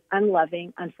 unholy,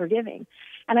 unloving, unforgiving.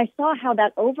 And I saw how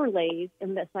that overlays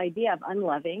in this idea of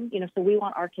unloving. So we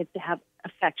want our kids to have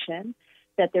affection,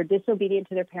 that they're disobedient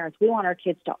to their parents. We want our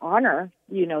kids to honor,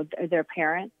 their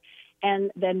parents.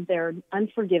 And then they're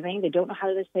unforgiving. They don't know how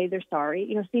to say they're sorry.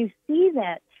 So you see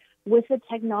that with the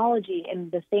technology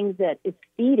and the things that it's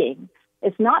feeding,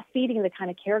 it's not feeding the kind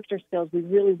of character skills we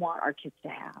really want our kids to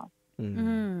have.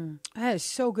 That is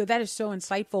so good. That is so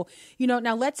insightful.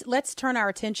 Now let's turn our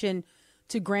attention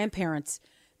to grandparents,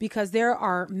 because there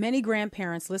are many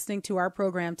grandparents listening to our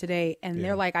program today, and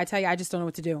they're like, I tell you, I just don't know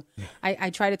what to do. I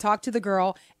try to talk to the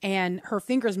girl, and her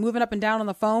finger's moving up and down on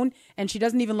the phone, and she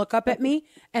doesn't even look up at me,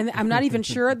 and I'm not even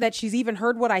sure that she's even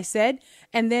heard what I said.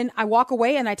 And then I walk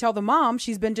away, and I tell the mom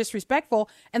she's been disrespectful,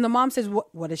 and the mom says,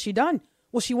 what has she done?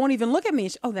 Well, she won't even look at me.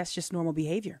 Oh, that's just normal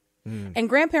behavior. And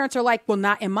grandparents are like, well,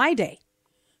 not in my day.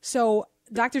 So,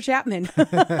 Dr. Chapman,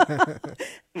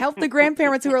 help the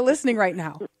grandparents who are listening right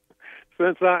now.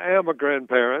 Since I am a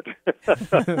grandparent,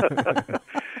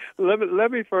 let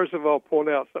me first of all point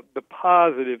out the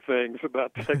positive things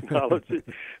about technology,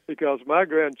 because my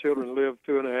grandchildren live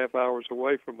 2.5 hours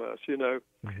away from us,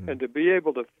 and to be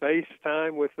able to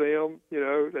FaceTime with them,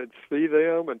 and see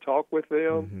them and talk with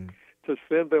them, to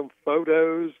send them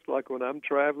photos like when I'm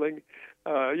traveling,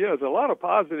 there's a lot of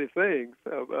positive things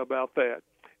about that.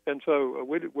 And so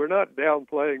we're not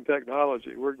downplaying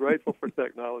technology. We're grateful for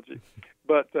technology.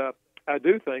 But I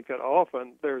do think that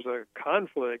often there's a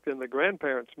conflict in the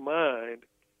grandparent's mind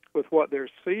with what they're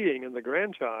seeing in the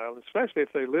grandchild, especially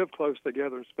if they live close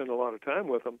together and spend a lot of time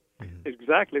with them,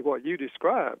 exactly what you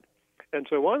described. And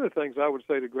so one of the things I would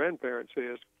say to grandparents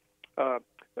is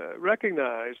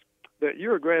recognize that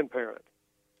you're a grandparent.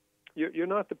 You're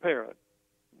not the parent.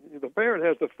 The parent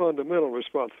has the fundamental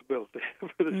responsibility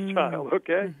for this child,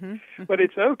 okay? But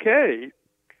it's okay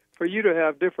for you to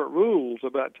have different rules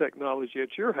about technology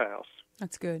at your house.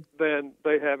 That's good. Than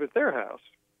they have at their house.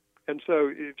 And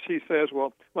so if she says,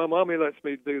 well, my mommy lets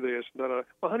me do this, well,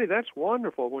 honey, that's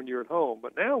wonderful when you're at home,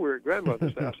 but now we're at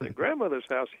grandmother's house. And at grandmother's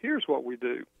house, here's what we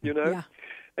do, Yeah.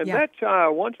 And that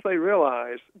child, once they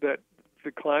realize that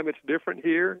the climate's different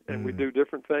here and we do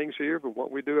different things here from what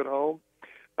we do at home,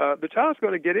 the child's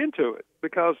going to get into it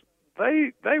because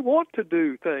they want to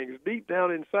do things deep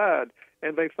down inside,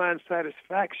 and they find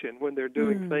satisfaction when they're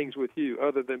doing things with you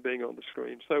other than being on the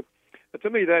screen. So to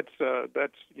me, that's the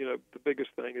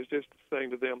biggest thing is just saying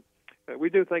to them,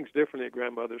 we do things differently at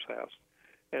grandmother's house.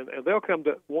 And they'll come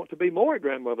to want to be more at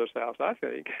grandmother's house, I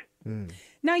think.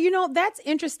 Now, that's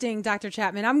interesting, Dr.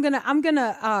 Chapman. I'm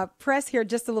gonna press here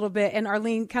just a little bit, and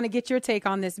Arlene, kind of get your take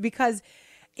on this, because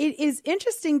it is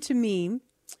interesting to me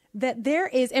that there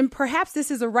is, and perhaps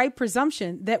this is a right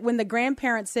presumption, that when the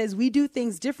grandparent says we do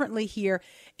things differently here,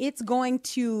 it's going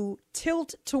to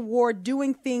tilt toward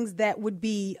doing things that would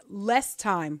be less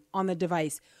time on the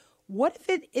device. What if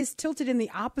it is tilted in the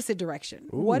opposite direction?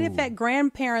 Ooh. What if at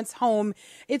grandparents' home,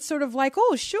 it's sort of like,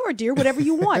 oh, sure, dear, whatever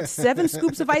you want. 7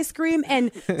 scoops of ice cream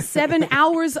and 7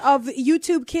 hours of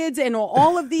YouTube Kids and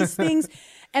all of these things.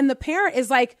 And the parent is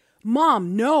like,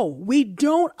 Mom, no, we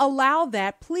don't allow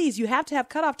that. Please, you have to have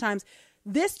cutoff times.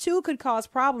 This, too, could cause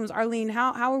problems. Arlene,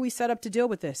 how are we set up to deal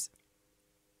with this?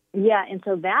 Yeah, and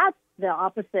so that's the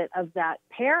opposite of that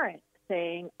parent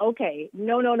saying, okay,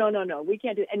 no, we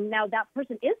can't do it. And now that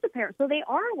person is the parent, so they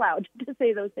are allowed to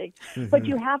say those things. But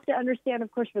you have to understand,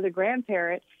 of course, for the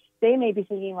grandparent, they may be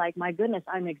thinking like, my goodness,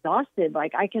 I'm exhausted.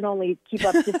 Like, I can only keep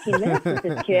up 15 minutes with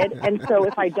this kid. And so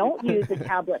if I don't use the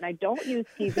tablet and I don't use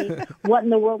TV, what in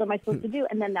the world am I supposed to do?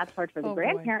 And then that's hard for the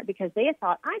grandparent because I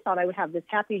thought I would have this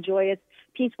happy, joyous,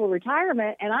 peaceful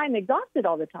retirement, and I'm exhausted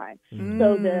all the time.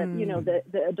 So the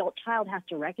adult child has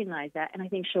to recognize that, and I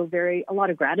think show a lot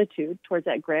of gratitude towards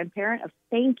that grandparent of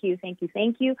thank you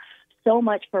so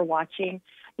much for watching,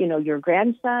 your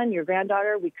grandson, your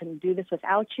granddaughter. We couldn't do this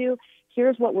without you.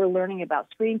 Here's what we're learning about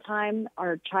screen time.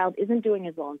 Our child isn't doing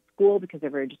as well in school because they're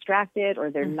very distracted,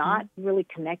 or they're not really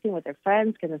connecting with their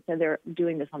friends because instead they're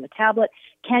doing this on the tablet.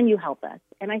 Can you help us?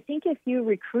 And I think if you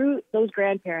recruit those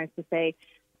grandparents to say,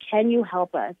 can you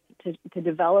help us to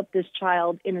develop this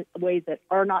child in ways that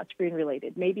are not screen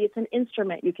related? Maybe it's an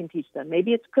instrument you can teach them.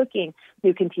 Maybe it's cooking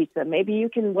you can teach them. Maybe you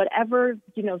can, whatever,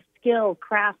 skill,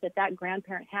 craft that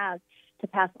grandparent has to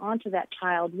pass on to that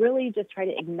child, really just try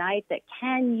to ignite that.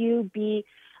 Can you be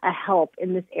a help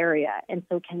in this area? And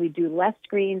so can we do less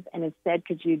screens, and instead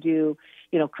could you do,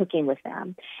 cooking with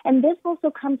them? And this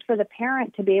also comes for the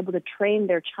parent to be able to train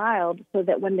their child so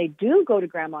that when they do go to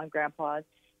grandma and grandpa's,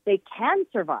 they can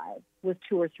survive with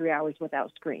 2 or 3 hours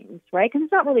without screens, right? Because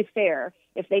it's not really fair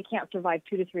if they can't survive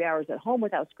 2 to 3 hours at home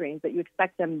without screens, but you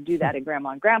expect them to do that at grandma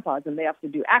and grandpa's, and they have to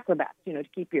do acrobats, to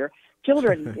keep your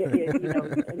children,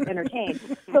 entertained.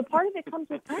 So part of it comes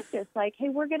with practice. Like, hey,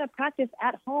 we're going to practice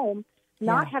at home,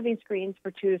 not having screens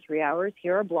for 2 to 3 hours.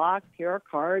 Here are blocks, here are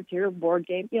cards, here are board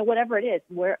games, whatever it is,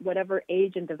 whatever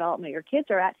age and development your kids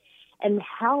are at, and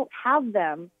have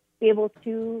them be able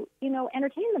to,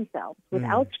 entertain themselves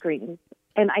without screens.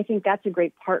 And I think that's a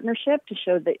great partnership to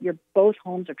show that both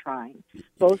homes are trying.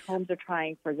 Both homes are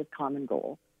trying for this common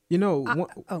goal.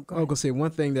 I'll go say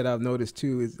one thing that I've noticed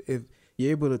too is if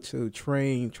you're able to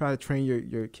try to train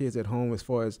your kids at home as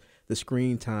far as the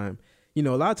screen time. A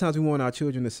lot of times we want our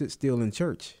children to sit still in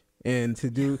church and to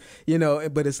do,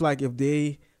 but it's like if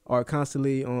they are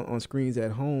constantly on screens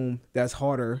at home, that's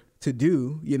harder to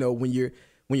do, when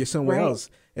you're somewhere else.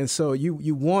 And so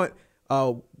you want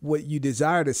what you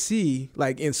desire to see,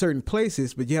 like in certain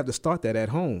places, but you have to start that at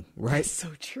home, right? That's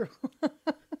so true.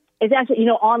 It's actually,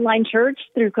 online church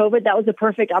through COVID, that was a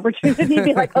perfect opportunity to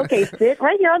be like, okay, sit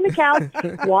right here on the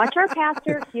couch, watch our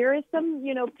pastor. Here is some,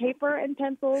 paper and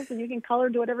pencils, and you can color,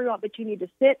 do whatever you want, but you need to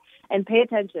sit and pay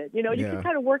attention. You can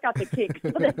kind of work out the kinks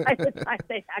so that by the time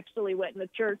they actually went in the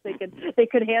church, they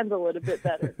could handle it a bit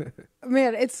better.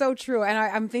 Man, it's so true. And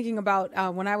I'm thinking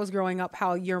about when I was growing up,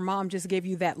 how your mom just gave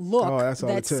you that look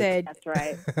that said, "That's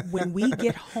right. When we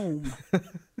get home."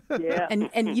 Yeah. And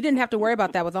you didn't have to worry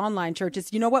about that with online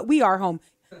churches. You know what? We are home.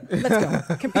 Let's go.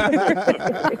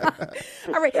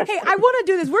 All right. Hey, I want to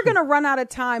do this. We're going to run out of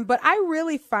time, but I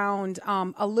really found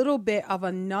a little bit of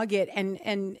a nugget and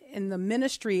in the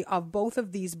ministry of both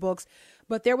of these books.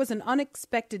 But there was an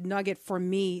unexpected nugget for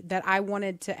me that I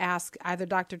wanted to ask either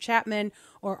Dr. Chapman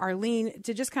or Arlene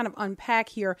to just kind of unpack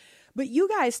here. But you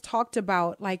guys talked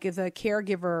about like the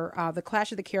caregiver, the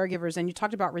clash of the caregivers, and you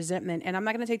talked about resentment. And I'm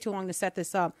not going to take too long to set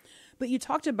this up, but you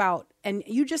talked about, and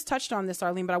you just touched on this,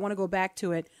 Arlene, but I want to go back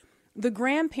to it. The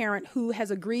grandparent who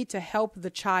has agreed to help the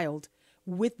child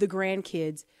with the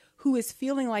grandkids, who is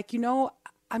feeling like,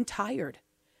 I'm tired.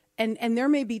 And there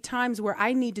may be times where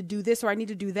I need to do this or I need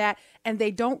to do that, and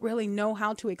they don't really know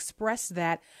how to express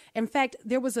that. In fact,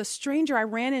 there was a stranger I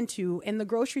ran into in the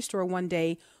grocery store one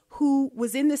day who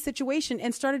was in this situation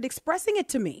and started expressing it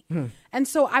to me. And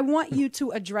so I want you to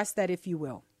address that, if you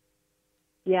will.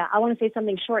 Yeah, I want to say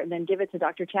something short and then give it to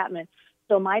Dr. Chapman.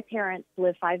 So my parents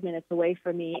live 5 minutes away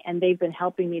from me, and they've been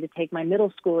helping me to take my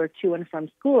middle schooler to and from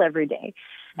school every day.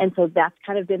 And so that's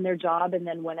kind of been their job. And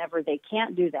then whenever they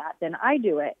can't do that, then I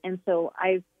do it. And so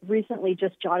I recently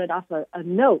just jotted off a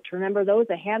note. Remember those?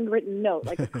 A handwritten note,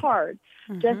 like a card,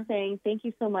 just saying, thank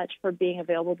you so much for being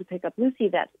available to pick up Lucy.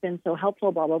 That's been so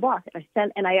helpful, blah, blah, blah.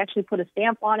 And I actually put a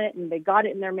stamp on it, and they got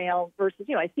it in their mail versus,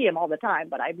 I see them all the time,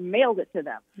 but I mailed it to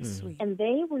them. Sweet. And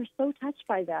they were so touched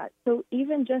by that. So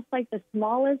even just like the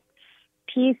smallest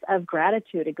piece of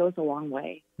gratitude, it goes a long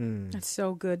way. That's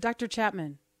so good. Dr.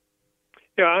 Chapman.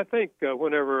 Yeah, I think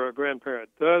whenever a grandparent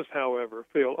does, however,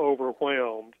 feel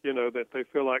overwhelmed, that they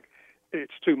feel like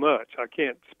it's too much, I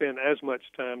can't spend as much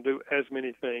time, do as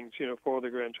many things, for the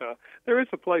grandchild, there is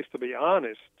a place to be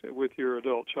honest with your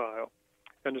adult child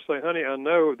and to say, honey, I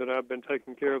know that I've been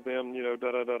taking care of them,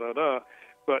 da-da-da-da-da,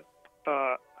 but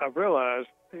I've realized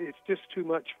it's just too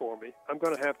much for me. I'm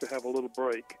going to have a little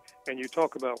break. And you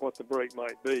talk about what the break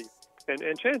might be.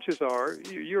 And chances are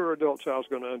your adult child's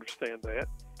going to understand that.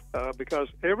 Because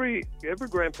every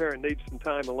grandparent needs some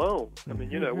time alone. I mean,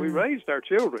 we raised our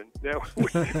children. Now,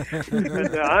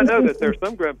 now, I know that there's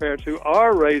some grandparents who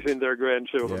are raising their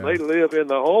grandchildren. Yeah. They live in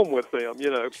the home with them,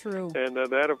 True. And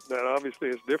that obviously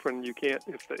is different. You can't,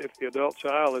 if the adult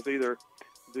child is either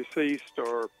deceased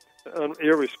or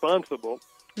irresponsible,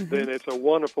 then it's a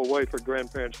wonderful way for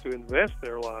grandparents to invest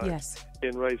their lives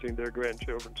in raising their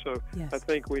grandchildren. So I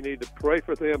think we need to pray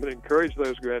for them and encourage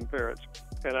those grandparents.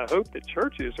 And I hope that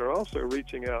churches are also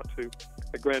reaching out to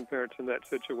the grandparents in that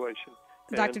situation.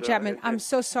 Dr. Chapman, I'm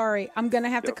so sorry. I'm going to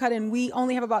have to cut in. We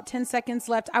only have about 10 seconds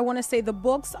left. I want to say the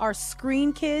books are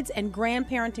Screen Kids and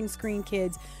Grandparenting Screen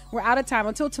Kids. We're out of time.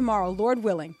 Until tomorrow, Lord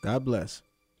willing. God bless.